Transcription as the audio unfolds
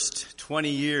20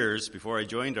 years before I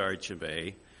joined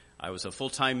RHMA, I was a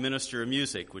full-time minister of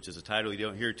music, which is a title you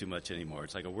don't hear too much anymore.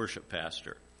 It's like a worship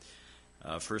pastor.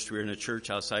 First, we were in a church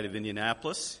outside of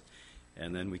Indianapolis,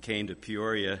 and then we came to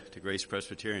Peoria to Grace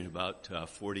Presbyterian about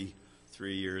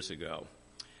 43 years ago.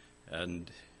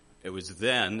 And it was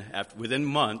then, within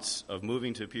months of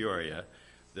moving to Peoria,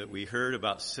 that we heard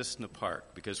about Cissna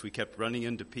Park, because we kept running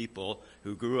into people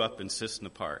who grew up in Cissna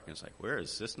Park. And it's like, where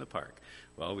is Cissna Park?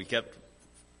 Well, we kept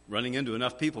running into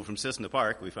enough people from Cissna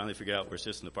Park, we finally figured out where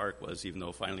Cissna Park was, even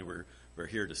though finally we're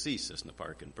here to see Cissna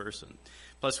Park in person.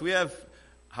 Plus, we have,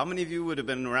 how many of you would have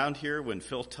been around here when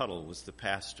Phil Tuttle was the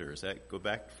pastor? Does that go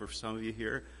back for some of you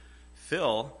here?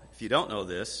 Phil, if you don't know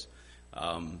this,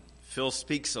 Phil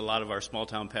speaks a lot of our small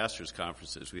town pastors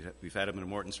conferences. We've had him in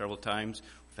Morton several times.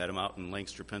 We've had him out in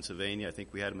Lancaster, Pennsylvania. I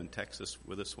think we had him in Texas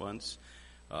with us once.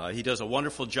 He does a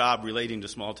wonderful job relating to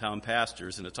small town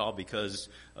pastors, and it's all because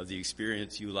of the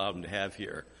experience you allowed him to have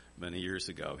here many years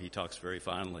ago. He talks very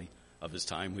fondly of his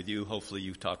time with you. Hopefully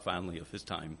you talk fondly of his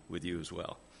time with you as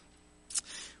well.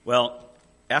 Well,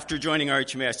 after joining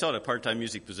RHMA, I still had a part-time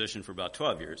music position for about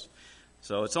 12 years.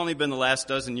 So it's only been the last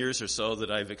dozen years or so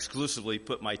that I've exclusively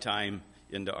put my time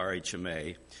into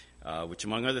RHMA, which,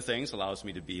 among other things, allows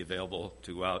me to be available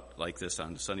to go out like this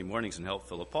on Sunday mornings and help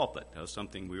fill a pulpit. That was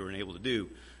something we weren't able to do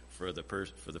for the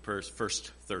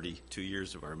first 32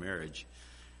 years of our marriage.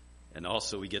 And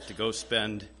also we get to go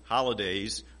spend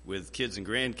holidays with kids and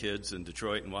grandkids in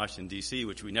Detroit and Washington, D.C.,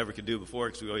 which we never could do before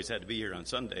because we always had to be here on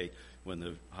Sunday when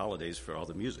the holidays for all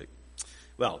the music.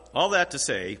 Well, all that to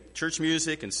say, church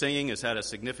music and singing has had a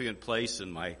significant place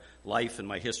in my life and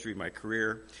my history, my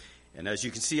career. And as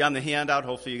you can see on the handout,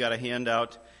 hopefully you got a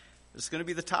handout, this is going to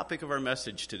be the topic of our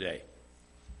message today.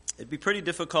 It'd be pretty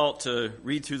difficult to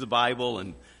read through the Bible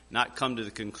and not come to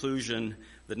the conclusion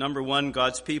that, number one,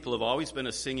 God's people have always been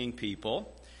a singing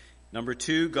people. Number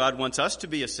two, God wants us to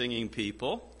be a singing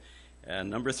people. And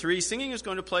number three, singing is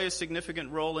going to play a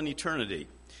significant role in eternity.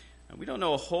 And we don't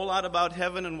know a whole lot about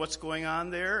heaven and what's going on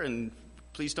there, and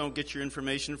please don't get your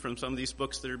information from some of these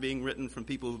books that are being written from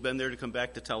people who've been there to come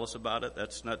back to tell us about it.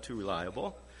 That's not too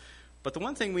reliable. But the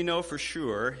one thing we know for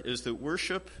sure is that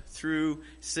worship through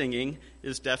singing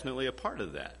is definitely a part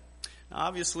of that. Now,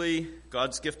 obviously,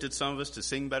 God's gifted some of us to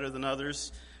sing better than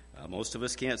others. Most of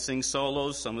us can't sing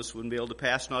solos. Some of us wouldn't be able to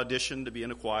pass an audition to be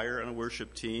in a choir and a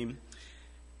worship team.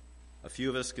 A few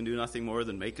of us can do nothing more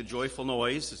than make a joyful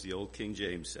noise, as the old King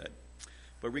James said.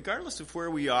 But regardless of where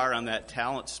we are on that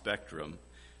talent spectrum,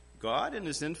 God in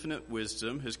his infinite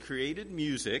wisdom has created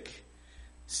music,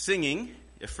 singing,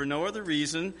 if for no other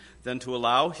reason than to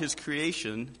allow his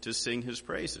creation to sing his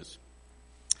praises.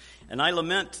 And I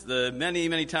lament the many,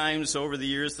 many times over the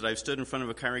years that I've stood in front of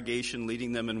a congregation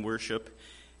leading them in worship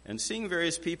and seeing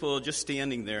various people just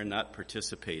standing there and not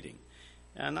participating.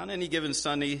 And on any given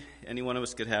Sunday, any one of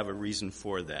us could have a reason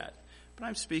for that. But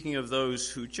I'm speaking of those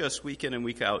who just week in and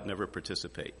week out never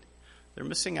participate. They're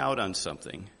missing out on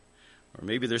something. Or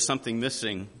maybe there's something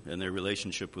missing in their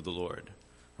relationship with the Lord.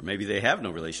 Or maybe they have no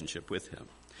relationship with him.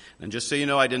 And just so you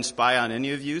know, I didn't spy on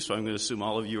any of you, so I'm going to assume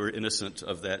all of you are innocent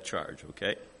of that charge,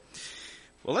 okay?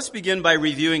 Well, let's begin by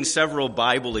reviewing several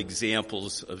Bible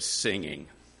examples of singing.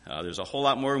 There's a whole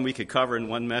lot more than we could cover in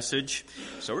one message.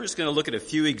 So we're just going to look at a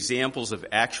few examples of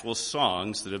actual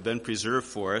songs that have been preserved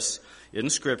for us in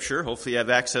Scripture. Hopefully you have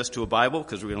access to a Bible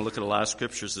because we're going to look at a lot of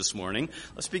Scriptures this morning.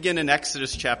 Let's begin in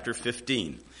Exodus chapter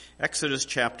 15. Exodus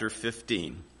chapter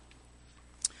 15.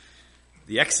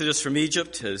 The Exodus from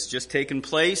Egypt has just taken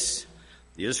place.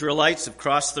 The Israelites have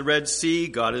crossed the Red Sea.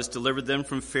 God has delivered them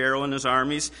from Pharaoh and his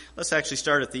armies. Let's actually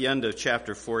start at the end of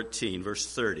chapter 14, verse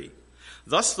 30.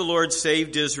 Thus the Lord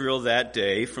saved Israel that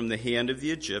day from the hand of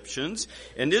the Egyptians,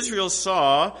 and Israel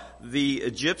saw the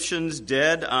Egyptians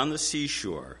dead on the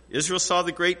seashore. Israel saw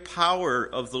the great power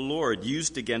of the Lord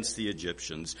used against the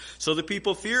Egyptians. So the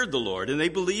people feared the Lord, and they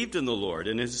believed in the Lord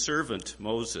and his servant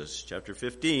Moses. Chapter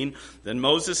 15, Then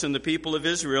Moses and the people of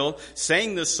Israel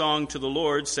sang this song to the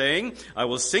Lord, saying, I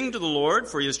will sing to the Lord,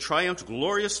 for he has triumphed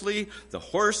gloriously. The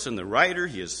horse and the rider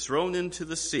he has thrown into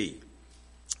the sea.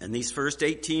 And these first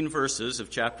 18 verses of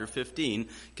chapter 15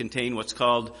 contain what's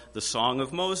called the Song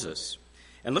of Moses.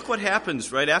 And look what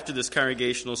happens right after this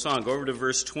congregational song. Go over to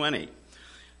verse 20.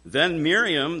 Then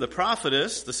Miriam, the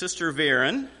prophetess, the sister of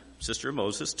Aaron, sister of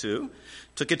Moses too,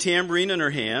 took a tambourine in her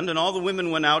hand, and all the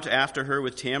women went out after her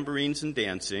with tambourines and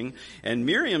dancing. And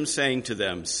Miriam sang to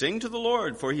them, Sing to the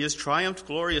Lord, for he has triumphed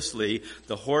gloriously.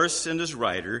 The horse and his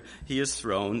rider he has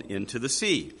thrown into the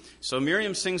sea. So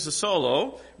Miriam sings a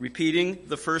solo, repeating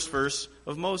the first verse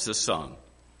of Moses' song.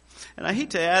 And I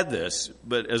hate to add this,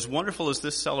 but as wonderful as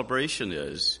this celebration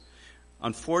is,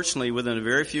 unfortunately, within a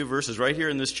very few verses right here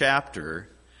in this chapter,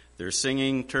 their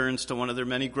singing turns to one of their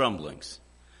many grumblings,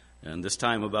 and this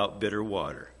time about bitter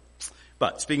water.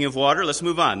 But speaking of water, let's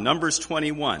move on. Numbers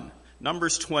 21.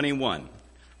 Numbers 21,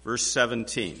 verse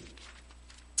 17.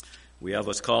 We have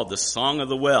what's called the Song of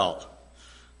the Well.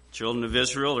 Children of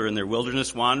Israel are in their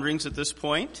wilderness wanderings at this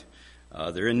point.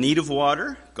 They're in need of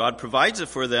water. God provides it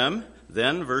for them.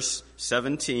 Then, verse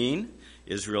 17,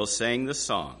 Israel sang the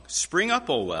song. Spring up,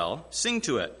 O well, sing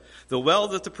to it, the well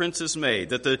that the princes made,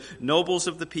 that the nobles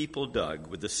of the people dug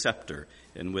with the scepter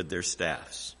and with their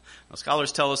staffs. Now,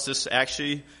 scholars tell us this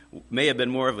actually may have been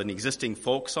more of an existing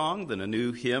folk song than a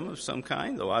new hymn of some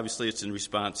kind, though obviously it's in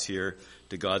response here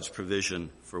to God's provision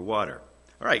for water.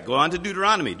 All right, go on to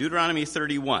Deuteronomy. Deuteronomy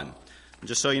 31. And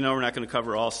just so you know, we're not going to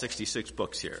cover all 66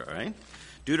 books here, all right?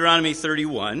 Deuteronomy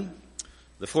 31.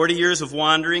 The 40 years of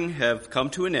wandering have come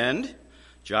to an end.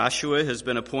 Joshua has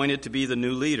been appointed to be the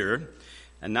new leader.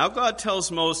 And now God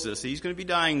tells Moses he's going to be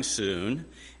dying soon.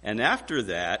 And after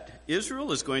that,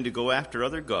 Israel is going to go after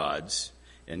other gods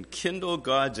and kindle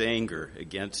God's anger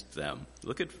against them.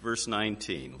 Look at verse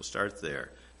 19. We'll start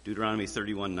there. Deuteronomy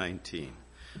 31:19.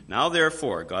 Now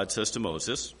therefore, God says to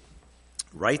Moses,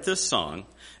 write this song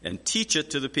and teach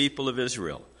it to the people of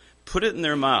Israel. Put it in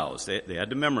their mouths. They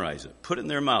had to memorize it. Put it in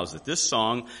their mouths, that this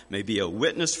song may be a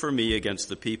witness for me against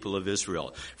the people of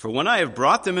Israel. For when I have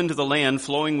brought them into the land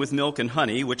flowing with milk and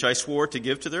honey, which I swore to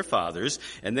give to their fathers,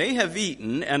 and they have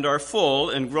eaten and are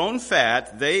full and grown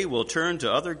fat, they will turn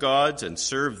to other gods and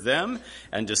serve them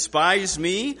and despise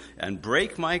me and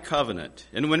break my covenant.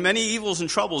 And when many evils and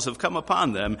troubles have come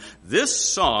upon them, this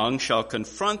song shall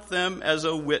confront them as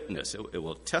a witness. It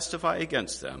will testify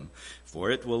against them, for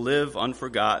it will live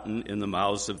unforgotten in the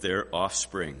mouths of their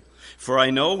offspring. For I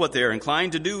know what they are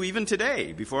inclined to do even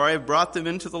today, before I have brought them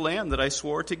into the land that I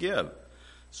swore to give.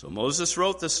 So Moses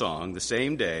wrote the song the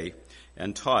same day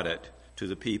and taught it to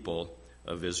the people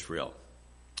of Israel.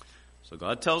 So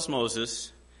God tells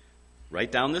Moses,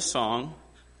 write down this song,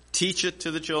 teach it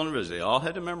to the children of Israel. They all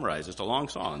had to memorize it. It's a long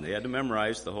song. They had to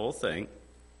memorize the whole thing.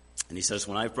 And he says,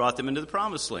 when I've brought them into the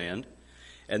promised land,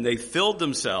 and they filled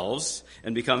themselves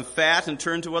and become fat and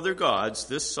turned to other gods,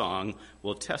 this song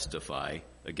will testify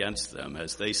against them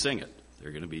as they sing it.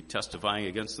 They're going to be testifying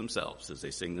against themselves as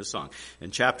they sing this song.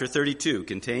 And chapter 32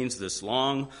 contains this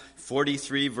long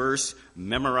 43-verse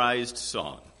memorized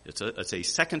song. It's a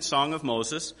second song of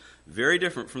Moses, very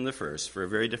different from the first, for a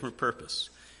very different purpose.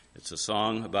 It's a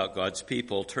song about God's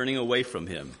people turning away from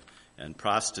him and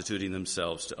prostituting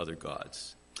themselves to other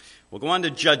gods. We'll go on to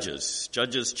Judges.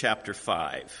 Judges chapter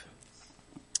 5.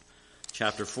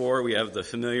 Chapter 4, we have the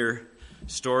familiar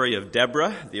story of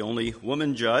Deborah, the only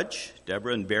woman judge.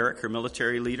 Deborah and Barak, her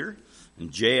military leader.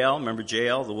 And Jael, remember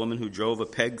Jael, the woman who drove a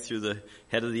peg through the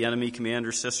head of the enemy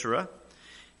commander Sisera.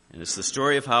 And it's the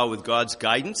story of how, with God's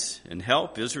guidance and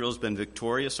help, Israel's been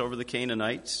victorious over the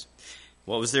Canaanites.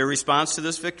 What was their response to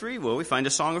this victory? Well, we find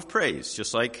a song of praise,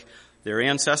 just like their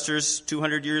ancestors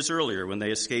 200 years earlier when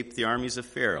they escaped the armies of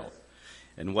Pharaoh.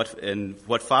 And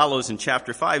what follows in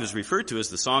chapter 5 is referred to as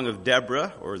the Song of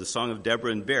Deborah, or the Song of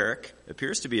Deborah and Barak. It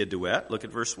appears to be a duet. Look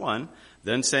at verse 1.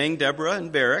 Then sang Deborah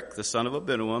and Barak, the son of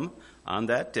Abinoam, on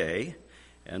that day.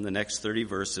 And the next 30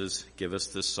 verses give us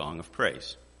this song of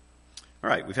praise. All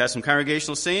right, we've had some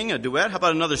congregational singing, a duet. How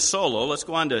about another solo? Let's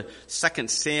go on to 2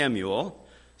 Samuel.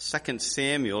 2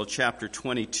 Samuel chapter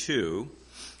 22.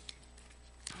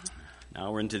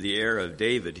 Now we're into the era of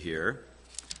David here.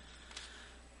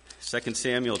 2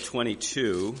 Samuel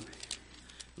 22,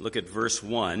 look at verse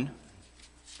 1.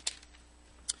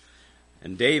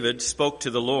 And David spoke to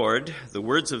the Lord the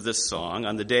words of this song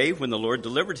on the day when the Lord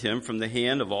delivered him from the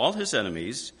hand of all his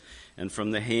enemies and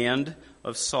from the hand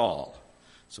of Saul.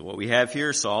 So what we have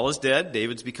here, Saul is dead,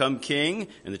 David's become king.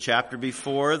 In the chapter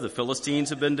before, the Philistines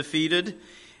have been defeated,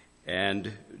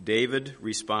 and David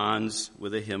responds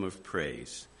with a hymn of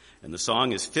praise. And the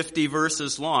song is 50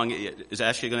 verses long. It is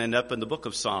actually going to end up in the book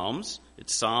of Psalms.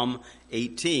 It's Psalm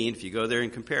 18. If you go there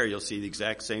and compare, you'll see the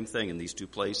exact same thing in these two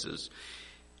places.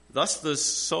 Thus, the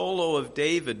solo of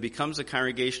David becomes a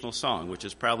congregational song, which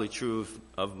is probably true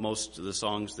of most of the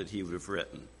songs that he would have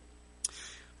written.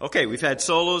 Okay, we've had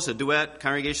solos, a duet,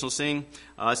 congregational singing.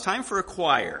 It's time for a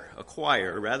choir,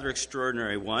 a rather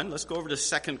extraordinary one. Let's go over to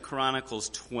 2 Chronicles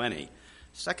 20.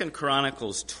 2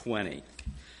 Chronicles 20.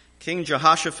 King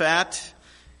Jehoshaphat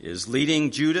is leading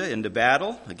Judah into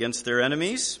battle against their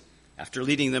enemies, after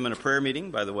leading them in a prayer meeting,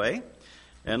 by the way.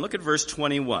 And look at verse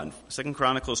 21, 2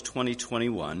 Chronicles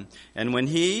 20:21. And when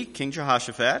he, King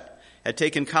Jehoshaphat, had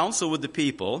taken counsel with the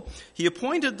people, he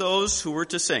appointed those who were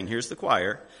to sing. Here's the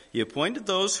choir. He appointed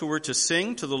those who were to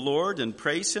sing to the Lord and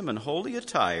praise him in holy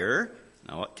attire.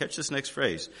 Now, catch this next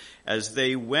phrase. As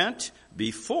they went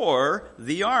before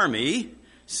the army,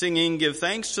 singing, "Give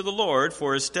thanks to the Lord,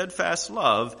 for his steadfast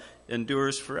love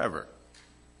endures forever."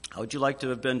 How would you like to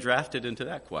have been drafted into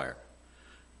that choir?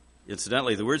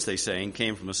 Incidentally, the words they sang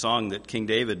came from a song that King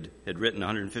David had written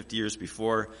 150 years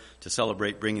before to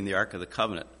celebrate bringing the Ark of the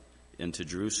Covenant into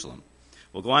Jerusalem.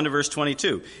 We'll go on to verse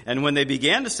 22. And when the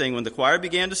choir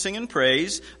began to sing in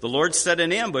praise, the Lord set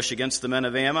an ambush against the men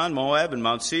of Ammon, Moab, and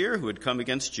Mount Seir, who had come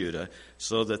against Judah,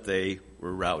 so that they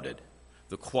were routed.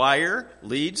 The choir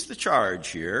leads the charge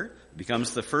here,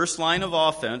 becomes the first line of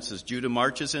offense as Judah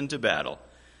marches into battle.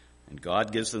 And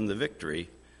God gives them the victory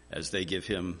as they give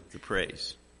him the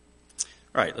praise.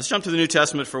 All right, let's jump to the New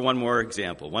Testament for one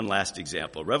last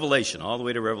example. Revelation, all the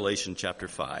way to Revelation chapter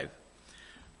 5.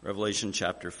 Revelation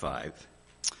chapter 5.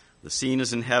 The scene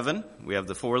is in heaven. We have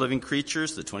the 4 living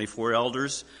creatures, the 24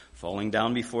 elders, falling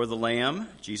down before the Lamb,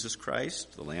 Jesus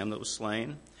Christ, the Lamb that was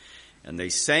slain. And they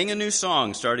sang a new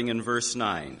song starting in verse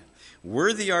 9.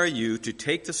 "Worthy are you to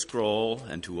take the scroll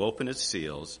and to open its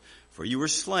seals, for you were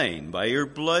slain. By your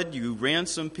blood you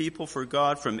ransomed people for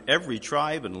God from every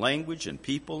tribe and language and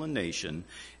people and nation,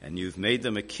 and you've made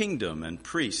them a kingdom and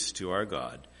priests to our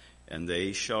God, and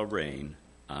they shall reign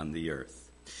on the earth."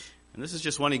 And this is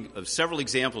just one of several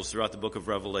examples throughout the book of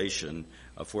Revelation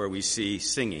of where we see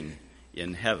singing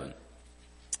in heaven.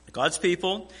 God's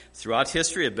people throughout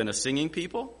history have been a singing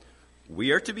people.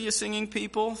 We are to be a singing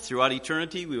people. Throughout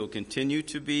eternity, we will continue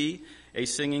to be a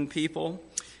singing people.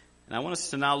 And I want us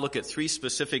to now look at 3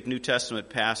 specific New Testament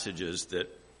passages that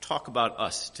talk about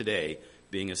us today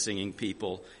being a singing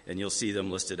people, and you'll see them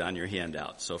listed on your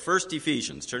handout. So first,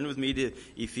 Ephesians. Turn with me to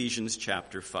Ephesians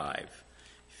chapter 5.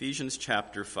 Ephesians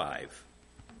chapter 5.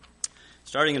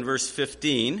 Starting in verse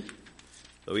 15,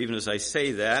 though even as I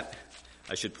say that,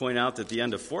 I should point out that the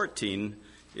end of 14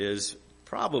 is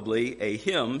probably a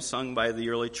hymn sung by the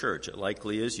early church. It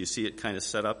likely is. You see it kind of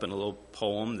set up in a little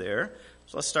poem there.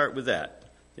 So let's start with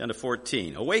that. The end of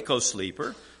 14. "Awake, O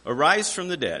sleeper, arise from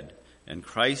the dead, and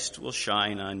Christ will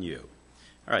shine on you."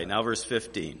 All right, now verse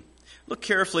 15. "Look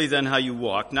carefully then how you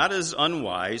walk, not as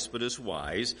unwise, but as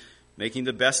wise, making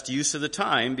the best use of the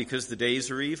time, because the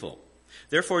days are evil.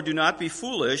 Therefore do not be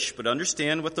foolish, but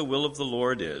understand what the will of the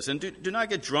Lord is. And do not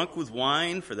get drunk with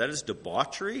wine, for that is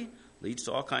debauchery, leads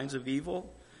to all kinds of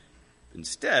evil.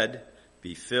 Instead,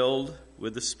 be filled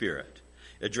with the Spirit,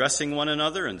 addressing one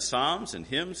another in psalms and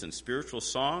hymns and spiritual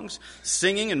songs,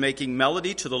 singing and making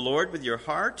melody to the Lord with your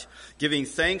heart, giving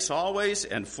thanks always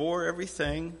and for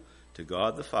everything to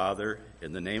God the Father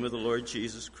in the name of the Lord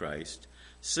Jesus Christ,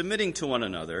 submitting to one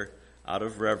another out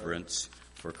of reverence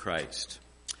for Christ."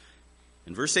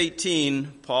 In verse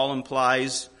 18, Paul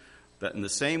implies that in the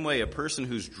same way a person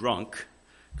who's drunk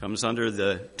comes under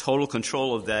the total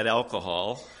control of that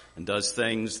alcohol and does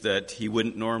things that he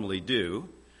wouldn't normally do,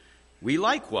 we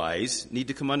likewise need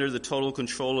to come under the total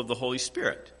control of the Holy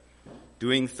Spirit,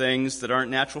 doing things that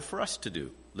aren't natural for us to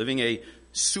do, living a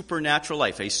supernatural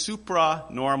life, a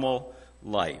supra-normal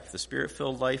life. The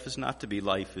Spirit-filled life is not to be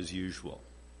life as usual.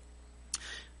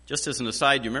 Just as an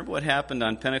aside, do you remember what happened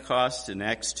on Pentecost in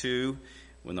Acts 2?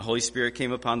 When the Holy Spirit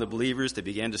came upon the believers, they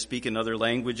began to speak in other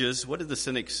languages. What did the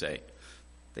cynics say?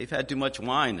 They've had too much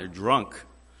wine. They're drunk.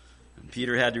 And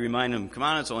Peter had to remind them, come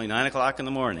on, it's only 9 o'clock in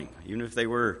the morning. Even if they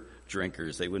were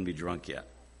drinkers, they wouldn't be drunk yet.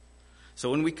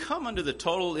 So when we come under the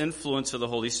total influence of the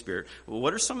Holy Spirit, well,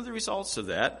 what are some of the results of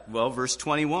that? Well, verse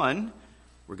 21,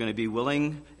 we're going to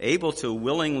be able to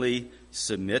willingly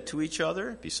submit to each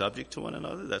other, be subject to one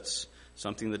another. That's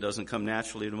something that doesn't come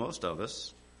naturally to most of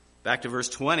us. Back to verse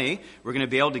 20, we're going to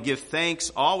be able to give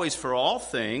thanks always for all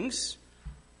things,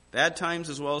 bad times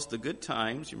as well as the good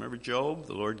times. You remember Job?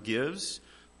 The Lord gives,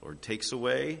 the Lord takes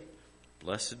away.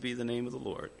 Blessed be the name of the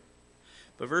Lord.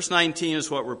 But verse 19 is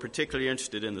what we're particularly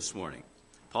interested in this morning.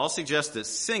 Paul suggests that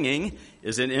singing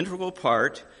is an integral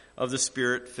part of the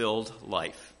Spirit-filled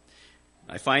life.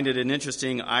 I find it an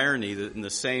interesting irony that in the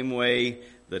same way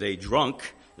that a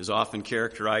drunk is often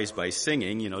characterized by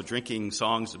singing, drinking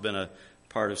songs have been a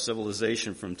part of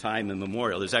civilization from time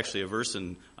immemorial. There's actually a verse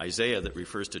in Isaiah that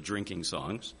refers to drinking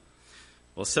songs.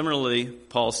 Well, similarly,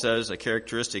 Paul says a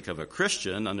characteristic of a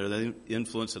Christian under the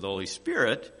influence of the Holy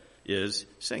Spirit is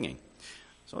singing.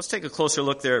 So let's take a closer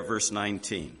look there at verse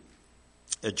 19.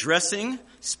 Addressing,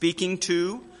 speaking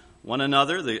to one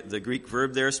another. The Greek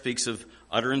verb there speaks of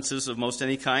utterances of most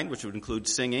any kind, which would include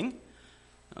singing.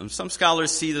 Some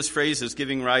scholars see this phrase as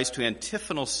giving rise to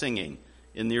antiphonal singing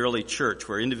in the early church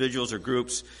where individuals or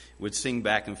groups would sing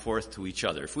back and forth to each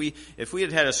other. If we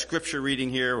had a scripture reading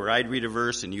here where I'd read a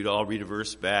verse and you'd all read a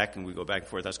verse back and we go back and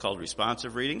forth, that's called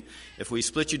responsive reading. If we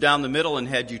split you down the middle and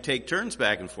had you take turns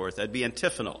back and forth, that'd be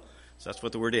antiphonal. So that's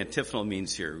what the word antiphonal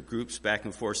means here, groups back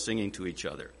and forth singing to each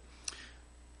other.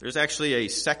 There's actually a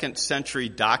 2nd century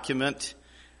document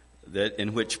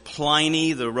in which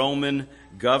Pliny, the Roman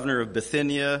governor of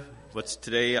Bithynia, what's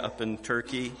today up in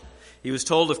Turkey, he was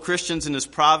told of Christians in his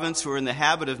province who were in the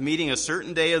habit of meeting a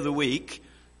certain day of the week,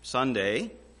 Sunday.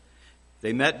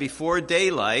 They met before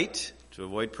daylight to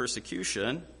avoid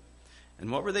persecution.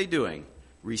 And what were they doing?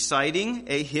 Reciting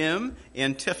a hymn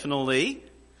antiphonally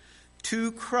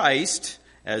to Christ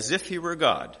as if he were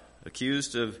God.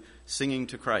 Accused of singing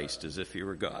to Christ as if he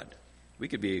were God. We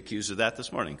could be accused of that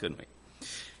this morning, couldn't we?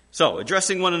 So,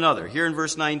 addressing one another. Here in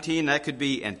verse 19, that could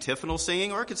be antiphonal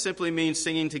singing, or it could simply mean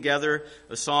singing together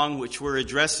a song which we're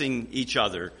addressing each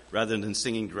other rather than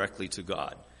singing directly to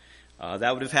God.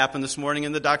 That would have happened this morning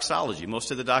in the doxology.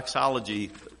 Most of the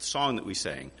doxology song that we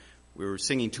sang, we were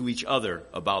singing to each other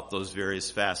about those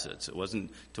various facets. It wasn't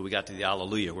until we got to the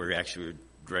Alleluia where we actually were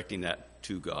directing that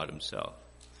to God himself.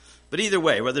 But either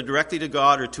way, whether directly to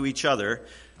God or to each other,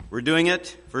 we're doing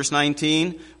it, verse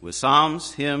 19, with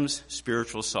psalms, hymns,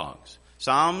 spiritual songs.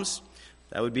 Psalms,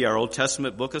 that would be our Old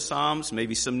Testament book of Psalms,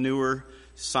 maybe some newer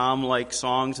psalm-like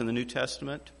songs in the New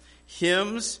Testament.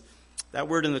 Hymns, that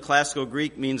word in the classical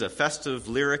Greek means a festive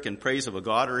lyric in praise of a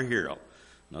god or a hero.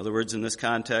 In other words, in this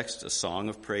context, a song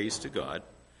of praise to God.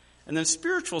 And then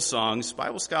spiritual songs,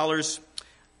 Bible scholars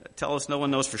tell us no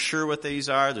one knows for sure what these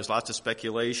are. There's lots of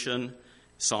speculation.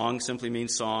 Song simply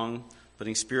means song.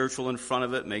 Putting spiritual in front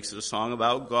of it makes it a song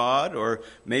about God, or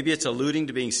maybe it's alluding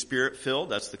to being spirit-filled.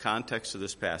 That's the context of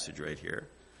this passage right here.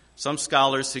 Some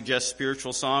scholars suggest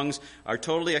spiritual songs are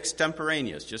totally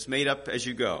extemporaneous, just made up as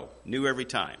you go, new every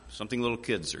time, something little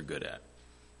kids are good at.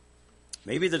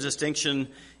 Maybe the distinction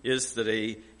is that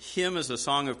a hymn is a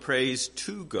song of praise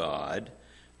to God,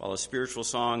 while a spiritual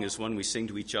song is one we sing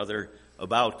to each other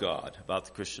about God, about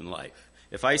the Christian life.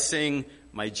 If I sing,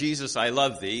 "My Jesus, I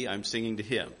love thee," I'm singing to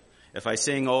him. If I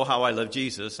sing, "Oh, how I love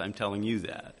Jesus," I'm telling you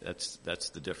that. That's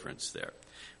the difference there.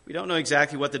 We don't know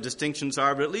exactly what the distinctions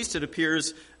are, but at least it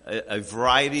appears a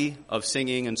variety of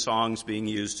singing and songs being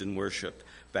used in worship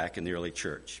back in the early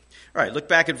church. All right, look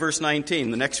back at verse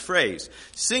 19, the next phrase.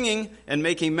 Singing and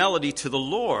making melody to the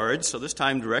Lord, so this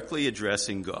time directly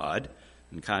addressing God,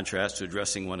 in contrast to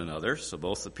addressing one another, so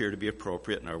both appear to be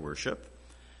appropriate in our worship.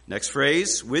 Next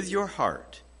phrase, with your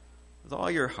heart, with all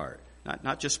your heart,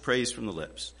 not just praise from the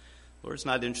lips. The Lord's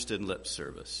not interested in lip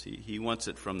service. He wants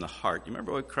it from the heart. You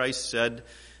remember what Christ said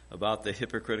about the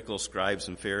hypocritical scribes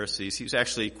and Pharisees? He was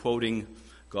actually quoting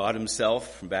God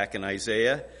himself from back in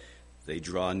Isaiah. They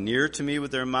draw near to me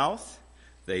with their mouth.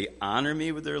 They honor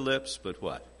me with their lips, but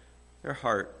what? Their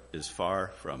heart is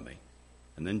far from me.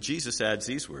 And then Jesus adds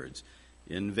these words,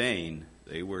 in vain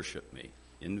they worship me.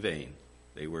 In vain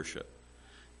they worship.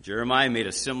 Jeremiah made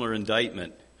a similar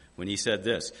indictment when he said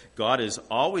this, God is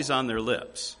always on their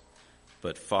lips,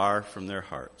 but far from their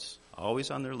hearts. Always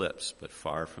on their lips, but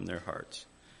far from their hearts.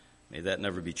 May that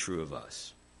never be true of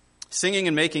us. Singing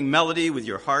and making melody with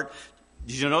your heart.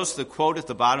 Did you notice the quote at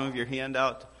the bottom of your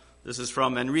handout? This is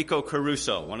from Enrico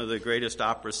Caruso, one of the greatest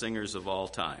opera singers of all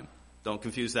time. Don't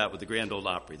confuse that with the Grand Ole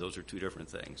Opry. Those are two different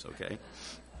things, okay?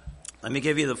 Let me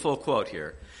give you the full quote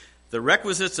here. The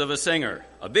requisites of a singer,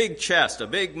 a big chest, a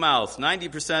big mouth,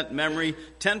 90% memory,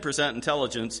 10%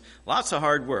 intelligence, lots of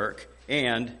hard work,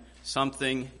 and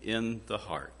something in the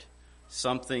heart.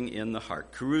 Something in the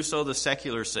heart. Caruso, the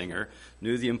secular singer,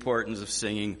 knew the importance of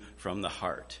singing from the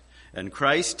heart. And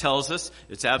Christ tells us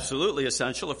it's absolutely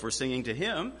essential if we're singing to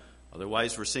him,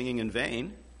 otherwise we're singing in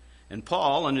vain. And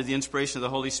Paul, under the inspiration of the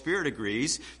Holy Spirit,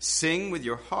 agrees, sing with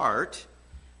your heart.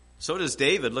 So does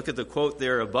David. Look at the quote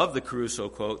there above the Caruso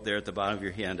quote there at the bottom of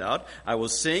your handout. I will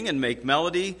sing and make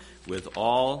melody with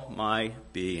all my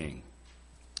being.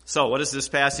 So what does this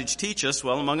passage teach us?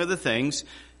 Well, among other things,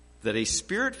 that a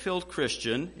Spirit-filled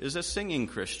Christian is a singing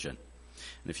Christian.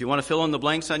 And if you want to fill in the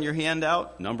blanks on your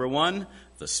handout, number one,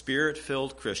 the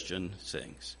Spirit-filled Christian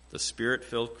sings. The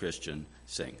Spirit-filled Christian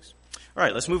sings. All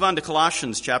right, let's move on to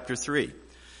Colossians chapter 3.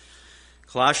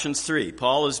 Colossians 3.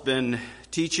 Paul has been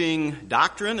teaching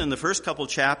doctrine in the first couple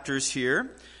chapters here,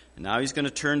 and now he's going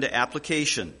to turn to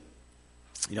application.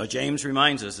 You know, James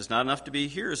reminds us it's not enough to be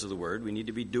hearers of the word. We need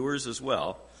to be doers as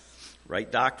well. Right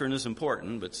doctrine is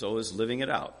important, but so is living it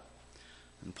out.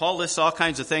 And Paul lists all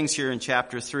kinds of things here in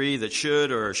chapter 3 that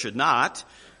should or should not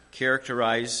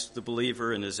characterize the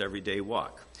believer in his everyday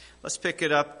walk. Let's pick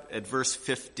it up at verse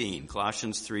 15,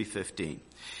 Colossians 3:15.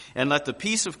 And let the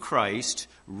peace of Christ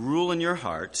rule in your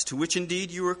hearts, to which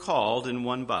indeed you were called in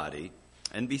one body,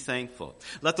 and be thankful.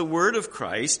 Let the word of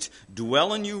Christ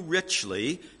dwell in you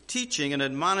richly, teaching and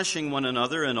admonishing one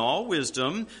another in all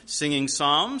wisdom, singing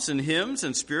psalms and hymns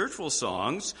and spiritual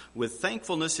songs with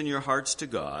thankfulness in your hearts to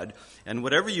God. And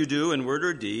whatever you do in word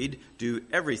or deed, do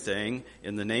everything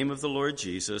in the name of the Lord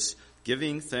Jesus,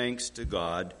 giving thanks to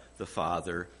God the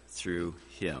Father through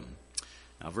him.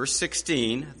 Now, verse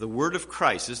 16, the word of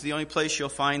Christ is the only place you'll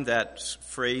find that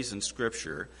phrase in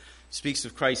Scripture. It speaks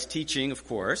of Christ's teaching, of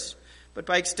course, but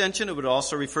by extension it would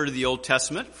also refer to the Old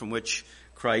Testament, from which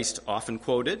Christ often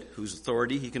quoted, whose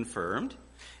authority he confirmed,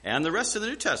 and the rest of the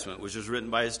New Testament, which was written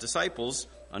by his disciples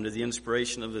under the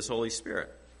inspiration of his Holy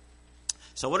Spirit.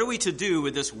 So what are we to do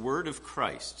with this word of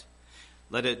Christ?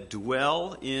 Let it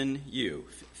dwell in you.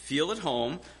 Feel at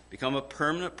home, become a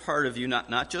permanent part of you,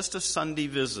 not just a Sunday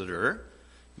visitor.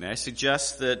 May I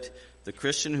suggest that the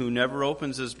Christian who never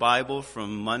opens his Bible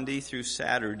from Monday through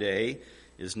Saturday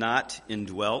is not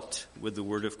indwelt with the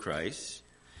word of Christ.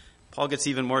 Paul gets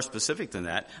even more specific than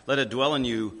that. Let it dwell in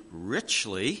you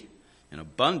richly, in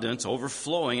abundance,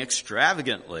 overflowing,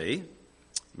 extravagantly.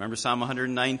 Remember Psalm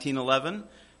 119:11?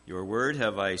 Your word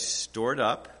have I stored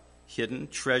up, hidden,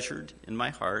 treasured in my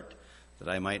heart, that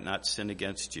I might not sin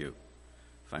against you.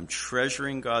 If I'm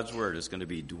treasuring God's word, it's going to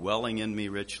be dwelling in me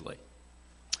richly.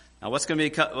 Now, what's going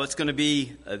to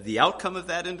be the outcome of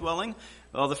that indwelling?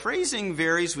 Well, the phrasing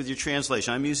varies with your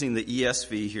translation. I'm using the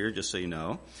ESV here, just so you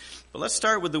know. But let's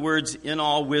start with the words in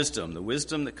all wisdom, the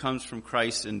wisdom that comes from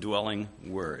Christ's indwelling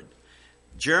word.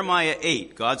 Jeremiah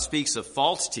 8, God speaks of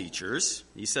false teachers.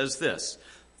 He says this,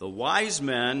 the wise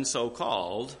men,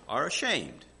 so-called, are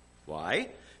ashamed. Why?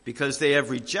 Because they have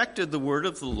rejected the word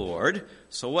of the Lord.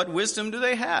 So what wisdom do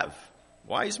they have?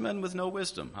 Wise men with no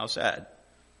wisdom. How sad.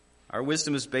 Our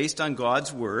wisdom is based on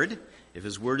God's word. If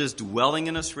his word is dwelling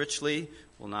in us richly,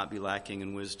 we'll not be lacking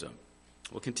in wisdom.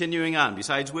 Well, continuing on,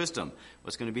 besides wisdom,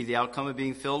 what's going to be the outcome of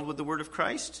being filled with the word of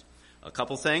Christ? A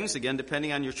couple things, again,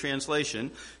 depending on your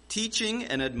translation. Teaching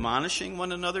and admonishing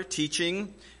one another.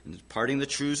 Teaching and imparting the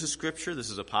truths of Scripture. This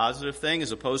is a positive thing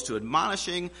as opposed to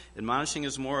admonishing. Admonishing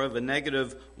is more of a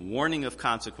negative warning of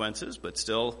consequences, but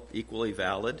still equally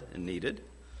valid and needed.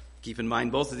 Keep in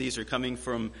mind, both of these are coming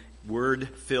from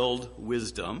word-filled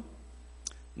wisdom.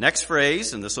 Next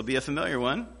phrase, and this will be a familiar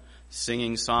one,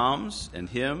 singing psalms and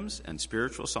hymns and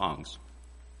spiritual songs.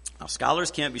 Now,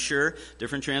 scholars can't be sure.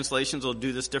 Different translations will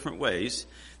do this different ways.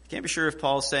 They can't be sure if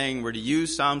Paul's saying we're to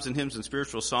use psalms and hymns and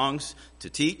spiritual songs to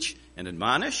teach and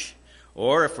admonish,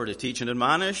 or if we're to teach and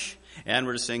admonish, and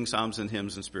we're to sing psalms and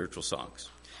hymns and spiritual songs.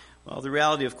 Well, the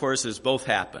reality, of course, is both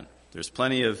happen. There's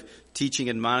plenty of teaching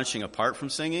and admonishing apart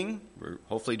from singing. We're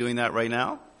hopefully doing that right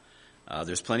now.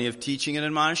 There's plenty of teaching and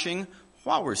admonishing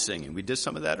while we're singing. We did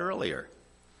some of that earlier.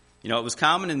 You know, it was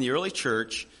common in the early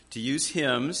church to use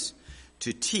hymns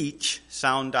to teach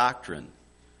sound doctrine.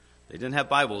 They didn't have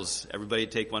Bibles. Everybody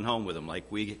would take one home with them,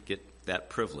 like we get that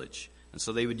privilege. And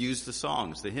so they would use the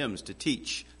songs, the hymns, to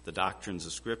teach the doctrines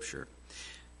of Scripture.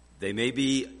 They may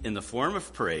be in the form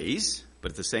of praise,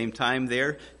 but at the same time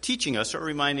they're teaching us or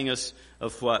reminding us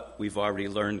of what we've already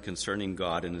learned concerning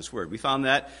God and His Word. We found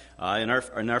that in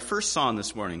our first song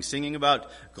this morning, singing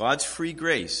about God's free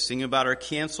grace, singing about our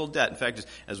canceled debt. In fact,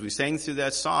 as we sang through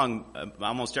that song,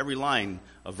 almost every line,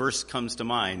 a verse comes to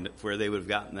mind where they would have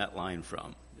gotten that line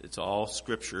from. It's all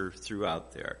Scripture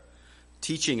throughout there,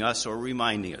 teaching us or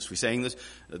reminding us. We sang this,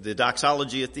 the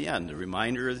doxology at the end, a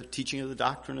reminder of the teaching of the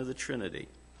doctrine of the Trinity.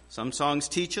 Some songs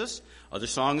teach us. Other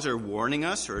songs are warning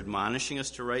us or admonishing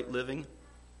us to right living.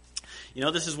 You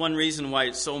know, this is one reason why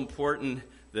it's so important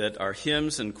that our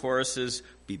hymns and choruses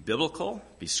be biblical,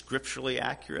 be scripturally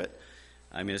accurate.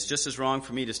 I mean, it's just as wrong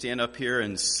for me to stand up here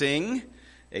and sing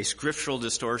a scriptural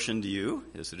distortion to you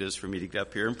as it is for me to get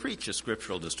up here and preach a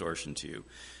scriptural distortion to you.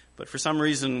 But for some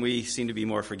reason, we seem to be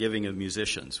more forgiving of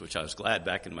musicians, which I was glad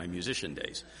back in my musician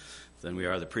days, than we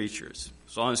are the preachers.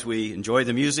 As long as we enjoy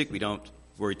the music, we don't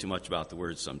worry too much about the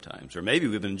words sometimes. Or maybe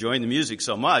we've been enjoying the music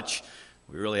so much,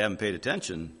 we really haven't paid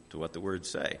attention to what the words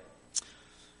say.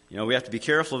 You know, we have to be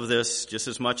careful of this just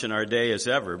as much in our day as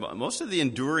ever. Most of the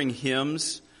enduring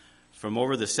hymns from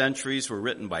over the centuries were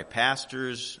written by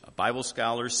pastors, Bible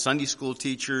scholars, Sunday school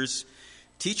teachers,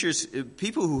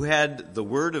 people who had the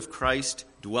word of Christ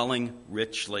dwelling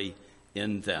richly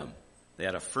in them. They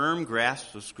had a firm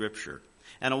grasp of Scripture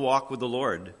and a walk with the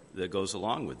Lord that goes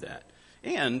along with that.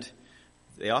 And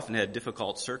they often had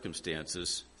difficult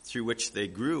circumstances through which they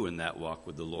grew in that walk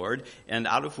with the Lord and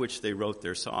out of which they wrote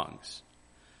their songs.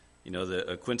 You know,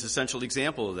 a quintessential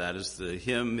example of that is the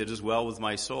hymn, "It Is Well With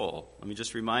My Soul." Let me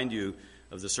just remind you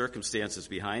of the circumstances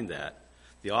behind that.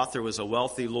 The author was a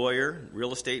wealthy lawyer,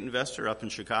 real estate investor up in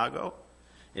Chicago.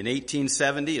 In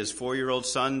 1870, his 4-year-old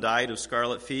son died of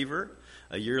scarlet fever.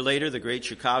 A year later, the Great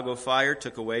Chicago Fire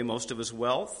took away most of his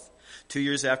wealth. 2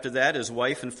 years after that, his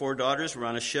wife and 4 daughters were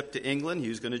on a ship to England. He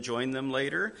was going to join them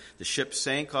later. The ship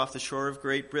sank off the shore of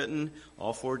Great Britain.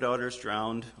 All 4 daughters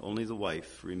drowned. Only the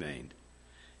wife remained.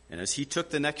 And as he took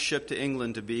the next ship to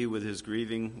England to be with his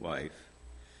grieving wife,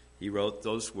 he wrote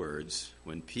those words,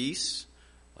 "When peace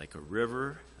like a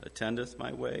river attendeth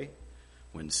my way,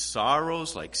 when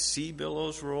sorrows like sea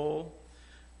billows roll,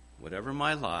 whatever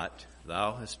my lot,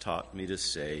 thou hast taught me to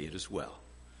say, it is well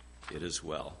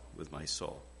with my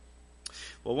soul."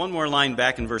 Well, one more line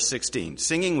back in verse 16.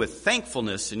 Singing with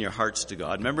thankfulness in your hearts to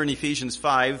God. Remember in Ephesians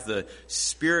 5, the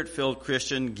Spirit-filled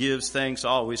Christian gives thanks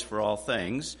always for all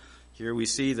things. Here we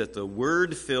see that the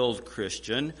Word-filled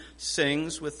Christian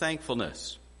sings with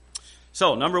thankfulness.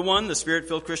 So, number 1, the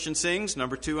Spirit-filled Christian sings.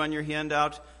 Number 2 on your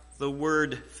handout, the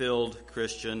Word-filled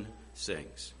Christian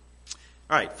sings.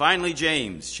 All right, finally,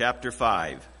 James chapter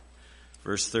 5,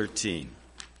 verse 13.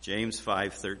 James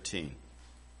 5:13.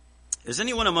 "Is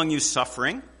anyone among you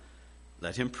suffering?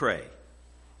 Let him pray.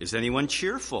 Is anyone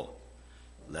cheerful?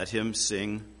 Let him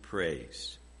sing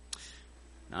praise."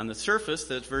 Now, on the surface,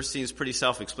 that verse seems pretty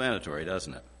self-explanatory,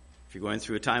 doesn't it? If you're going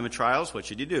through a time of trials, what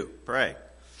should you do? Pray.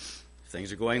 If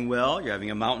things are going well, you're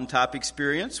having a mountaintop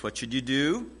experience, what should you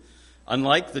do?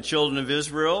 Unlike the children of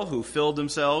Israel who filled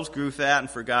themselves, grew fat, and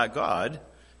forgot God,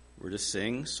 we're to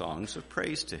sing songs of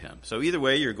praise to him. So either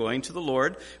way, you're going to the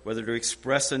Lord, whether to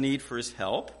express a need for his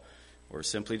help or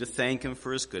simply to thank him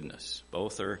for his goodness.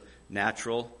 Both are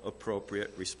natural,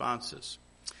 appropriate responses.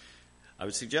 I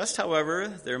would suggest, however,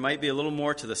 there might be a little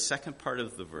more to the second part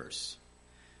of the verse.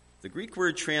 The Greek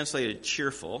word translated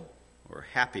cheerful or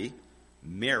happy,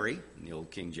 merry in the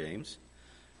Old King James,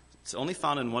 it's only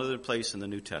found in one other place in the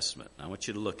New Testament. I want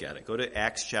you to look at it. Go to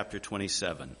Acts chapter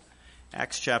 27.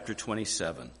 Acts chapter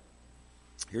 27.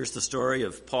 Here's the story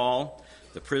of Paul,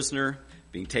 the prisoner,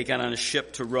 being taken on a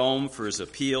ship to Rome for his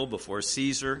appeal before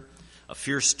Caesar. A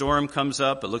fierce storm comes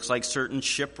up. It looks like certain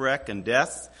shipwreck and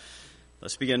death.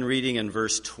 Let's begin reading in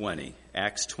verse 20.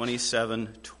 Acts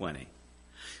 27:20.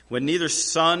 "When neither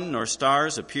sun nor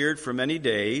stars appeared for many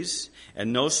days,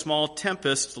 and no small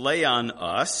tempest lay on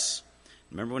us."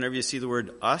 Remember, whenever you see the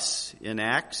word "us" in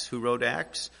Acts, who wrote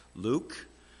Acts? Luke.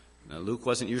 Now, Luke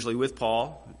wasn't usually with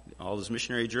Paul, all his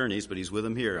missionary journeys, but he's with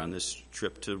him here on this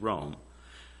trip to Rome.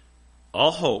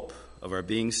 "All hope of our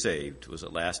being saved was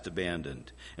at last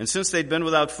abandoned. And since they'd been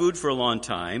without food for a long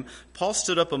time, Paul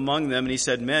stood up among them and he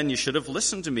said, 'Men, you should have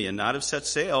listened to me and not have set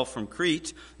sail from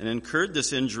Crete and incurred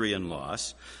this injury and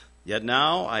loss. Yet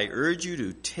now I urge you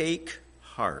to take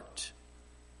heart.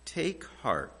 Take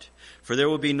heart, for there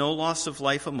will be no loss of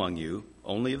life among you,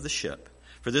 only of the ship.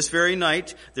 For this very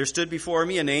night there stood before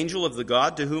me an angel of the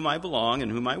God to whom I belong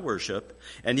and whom I worship,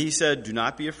 and he said, Do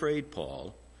not be afraid,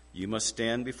 Paul. You must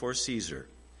stand before Caesar.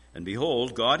 And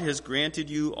behold, God has granted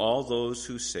you all those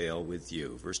who sail with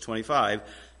you.'" Verse 25,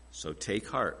 "So take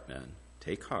heart, men,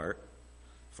 take heart,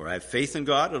 for I have faith in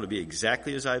God. It'll be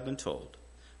exactly as I've been told.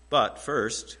 But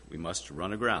first, we must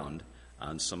run aground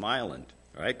on some island."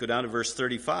 All right, go down to verse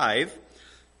 35.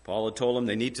 Paul had told them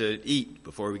they need to eat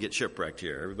before we get shipwrecked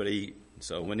here. Everybody eat.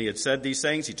 So when he had said these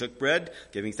things, he took bread,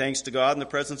 giving thanks to God in the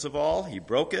presence of all. He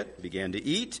broke it, began to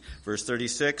eat. Verse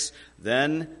 36,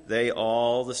 "Then they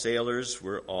all, the sailors,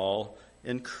 were all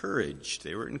encouraged."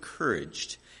 They were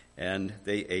encouraged, and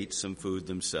they ate some food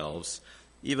themselves,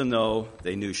 even though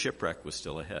they knew shipwreck was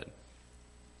still ahead.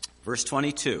 Verse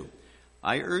 22,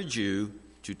 "I urge you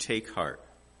to take heart.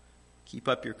 Keep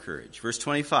up your courage." Verse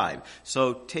 25,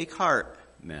 "So take heart,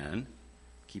 men.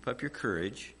 Keep up your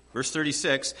courage." Verse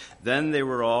 36, "Then they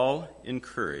were all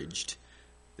encouraged.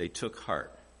 They took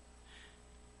heart."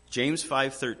 James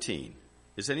 5:13,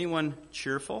 is anyone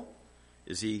cheerful?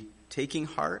 Is he taking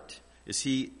heart? Is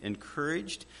he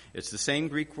encouraged? It's the same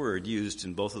Greek word used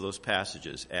in both of those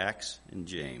passages, Acts and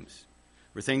James.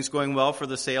 Were things going well for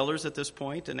the sailors at this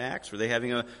point in Acts? Were they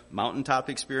having a mountaintop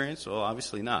experience? Well,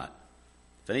 obviously not.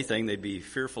 If anything, they'd be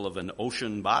fearful of an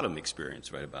ocean bottom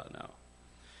experience right about now.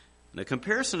 And a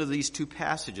comparison of these two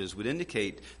passages would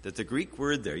indicate that the Greek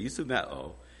word there,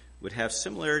 euthumeo, would have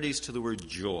similarities to the word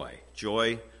joy.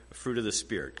 Joy, a fruit of the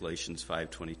Spirit, Galatians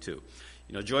 5:22.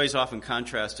 You know, joy is often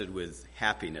contrasted with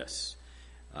happiness.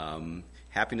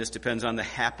 Happiness depends on the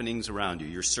happenings around you,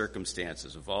 your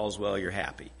circumstances. If all's well, you're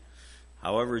happy.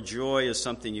 However, joy is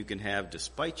something you can have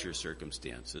despite your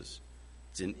circumstances.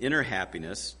 It's an inner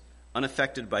happiness,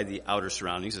 unaffected by the outer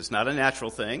surroundings. It's not a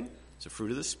natural thing. It's a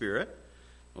fruit of the Spirit.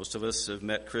 Most of us have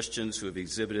met Christians who have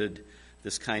exhibited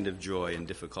this kind of joy in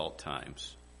difficult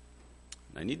times.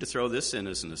 And I need to throw this in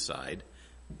as an aside.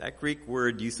 That Greek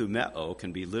word euthymeo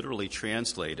can be literally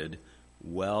translated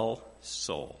well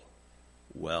soul.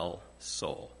 Well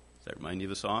soul. Does that remind you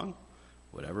of a song?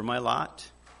 Whatever my lot,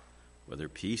 whether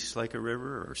peace like a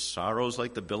river or sorrows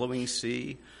like the billowing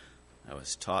sea, thou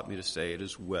hast taught me to say it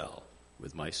is well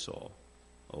with my soul.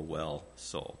 O well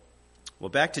soul. Well,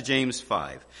 back to James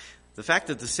 5. The fact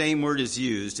that the same word is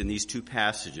used in these two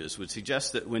passages would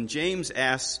suggest that when James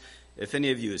asks if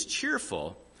any of you is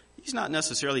cheerful, he's not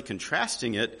necessarily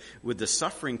contrasting it with the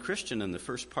suffering Christian in the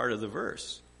first part of the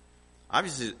verse.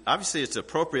 Obviously, it's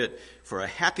appropriate for a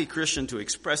happy Christian to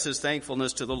express his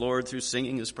thankfulness to the Lord through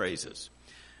singing his praises.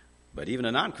 But even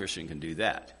a non-Christian can do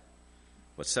that.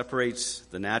 What separates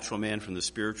the natural man from the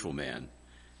spiritual man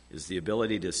is the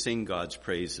ability to sing God's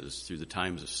praises through the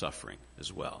times of suffering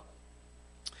as well.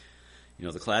 You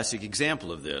know, the classic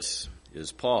example of this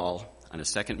is Paul on a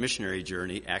second missionary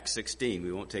journey, Acts 16.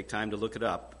 We won't take time to look it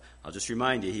up. I'll just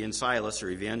remind you, he and Silas are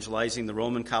evangelizing the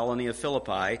Roman colony of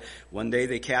Philippi. One day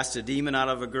they cast a demon out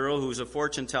of a girl who's a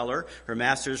fortune teller. Her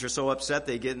masters are so upset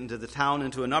they get into the town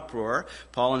into an uproar.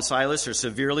 Paul and Silas are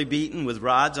severely beaten with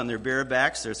rods on their bare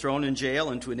backs. They're thrown in jail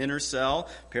into an inner cell,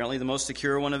 apparently the most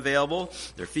secure one available.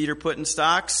 Their feet are put in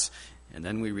stocks. And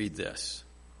then we read this.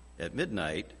 At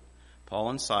midnight, Paul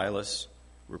and Silas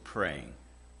were praying.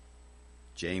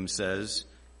 James says,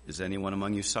 is anyone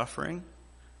among you suffering?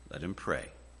 Let him pray.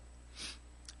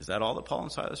 Is that all that Paul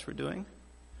and Silas were doing?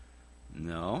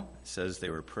 No. It says they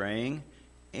were praying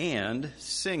and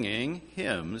singing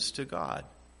hymns to God.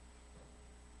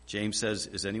 James says,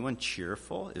 is anyone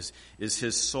cheerful? Is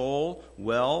his soul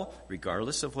well,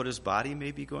 regardless of what his body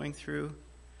may be going through?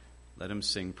 Let him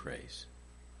sing praise.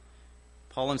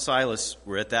 Paul and Silas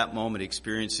were at that moment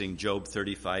experiencing Job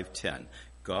 35:10.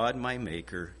 God, my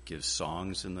maker, gives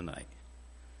songs in the night.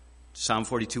 Psalm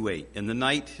 42:8. In the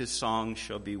night his song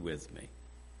shall be with me.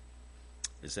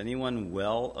 Is anyone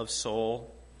well of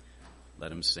soul?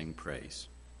 Let him sing praise.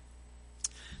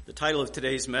 The title of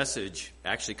today's message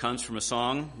actually comes from a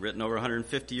song written over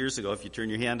 150 years ago. If you turn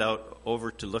your hand out over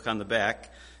to look on the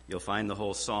back, you'll find the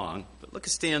whole song. But look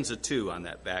at stanza 2 on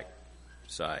that back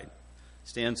side.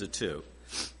 Stanza 2.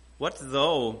 What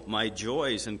though my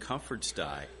joys and comforts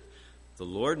die? The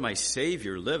Lord my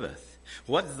Savior liveth.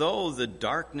 What though the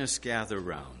darkness gather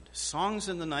round? Songs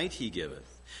in the night he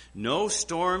giveth. No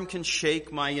storm can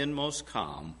shake my inmost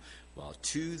calm, while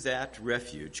to that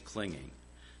refuge clinging.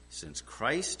 Since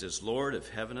Christ is Lord of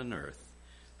heaven and earth,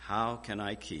 how can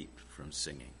I keep from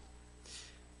singing?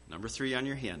 Number 3 on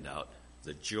your handout,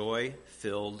 the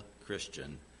joy-filled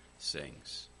Christian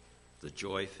sings. The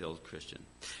joy-filled Christian.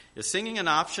 Is singing an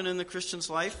option in the Christian's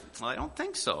life? Well, I don't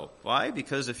think so. Why?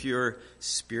 Because if you're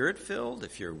spirit-filled,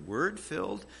 if you're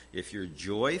word-filled, if you're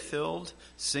joy-filled,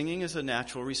 singing is a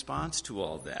natural response to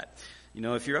all that. You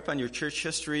know, if you're up on your church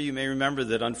history, you may remember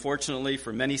that unfortunately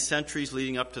for many centuries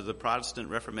leading up to the Protestant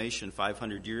Reformation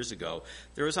 500 years ago,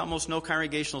 there was almost no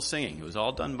congregational singing. It was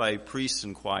all done by priests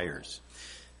and choirs.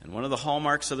 And one of the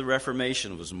hallmarks of the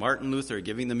Reformation was Martin Luther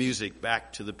giving the music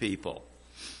back to the people.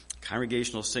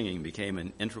 Congregational singing became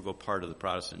an integral part of the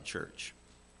Protestant church.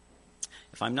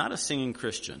 If I'm not a singing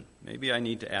Christian, maybe I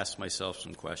need to ask myself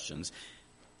some questions.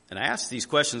 And I ask these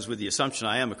questions with the assumption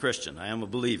I am a Christian. I am a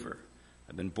believer.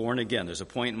 I've been born again. There's a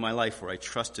point in my life where I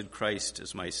trusted Christ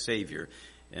as my Savior.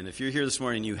 And if you're here this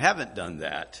morning and you haven't done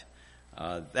that,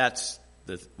 that's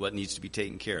what needs to be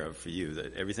taken care of for you.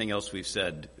 That everything else we've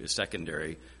said is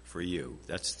secondary for you.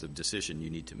 That's the decision you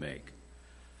need to make.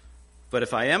 But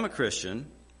if I am a Christian,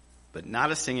 but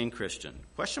not a singing Christian.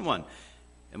 Question 1,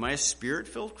 am I a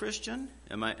spirit-filled Christian?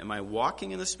 Am I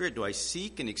walking in the Spirit? Do I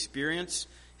seek and experience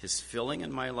his filling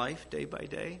in my life day by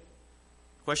day?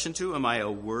 Question 2, am I a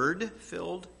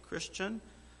word-filled Christian?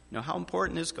 Now, how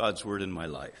important is God's word in my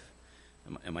life?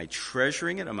 Am I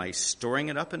treasuring it? Am I storing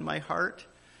it up in my heart?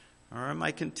 Or am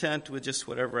I content with just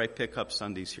whatever I pick up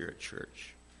Sundays here at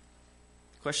church?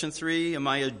 Question 3, am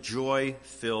I a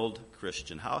joy-filled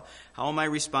Christian? How am I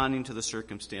responding to the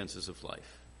circumstances of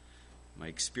life? Am I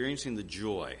experiencing the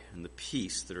joy and the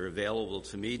peace that are available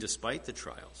to me despite the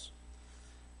trials?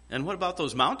 And what about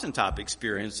those mountaintop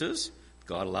experiences?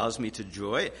 God allows me to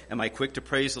joy. Am I quick to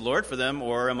praise the Lord for them,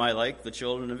 or am I like the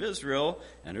children of Israel,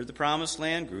 entered the promised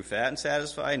land, grew fat and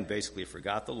satisfied, and basically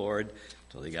forgot the Lord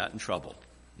until they got in trouble,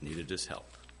 needed his help?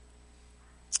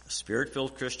 A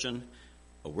spirit-filled Christian,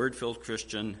 a word-filled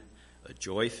Christian, a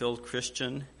joy-filled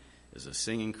Christian is a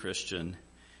singing Christian.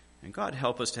 And God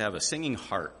help us to have a singing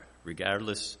heart,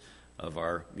 regardless of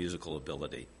our musical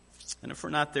ability. And if we're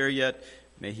not there yet,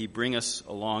 may he bring us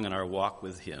along in our walk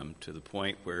with him to the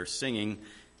point where singing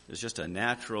is just a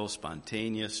natural,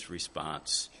 spontaneous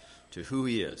response to who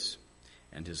he is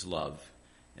and his love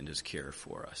and his care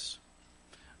for us.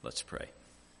 Let's pray.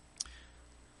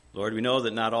 Lord, we know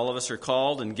that not all of us are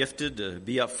called and gifted to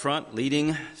be up front,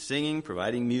 leading, singing,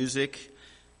 providing music,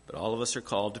 but all of us are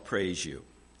called to praise you.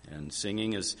 And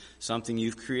singing is something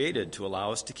you've created to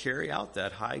allow us to carry out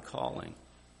that high calling.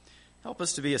 Help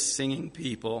us to be a singing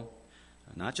people,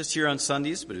 not just here on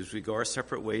Sundays, but as we go our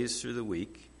separate ways through the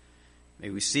week. May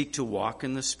we seek to walk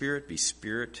in the Spirit, be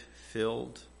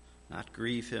Spirit-filled, not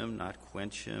grieve him, not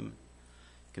quench him.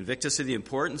 Convict us of the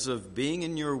importance of being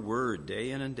in your word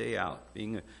day in and day out,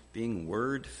 being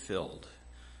word-filled,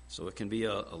 so it can be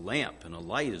a lamp and a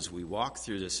light as we walk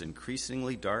through this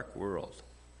increasingly dark world.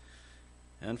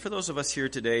 And for those of us here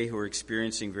today who are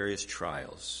experiencing various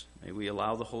trials, may we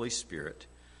allow the Holy Spirit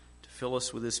to fill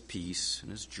us with his peace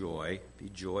and his joy, be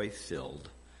joy-filled,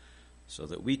 so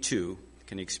that we too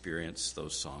can experience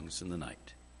those songs in the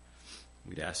night.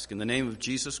 We'd ask in the name of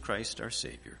Jesus Christ, our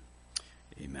Savior.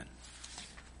 Amen.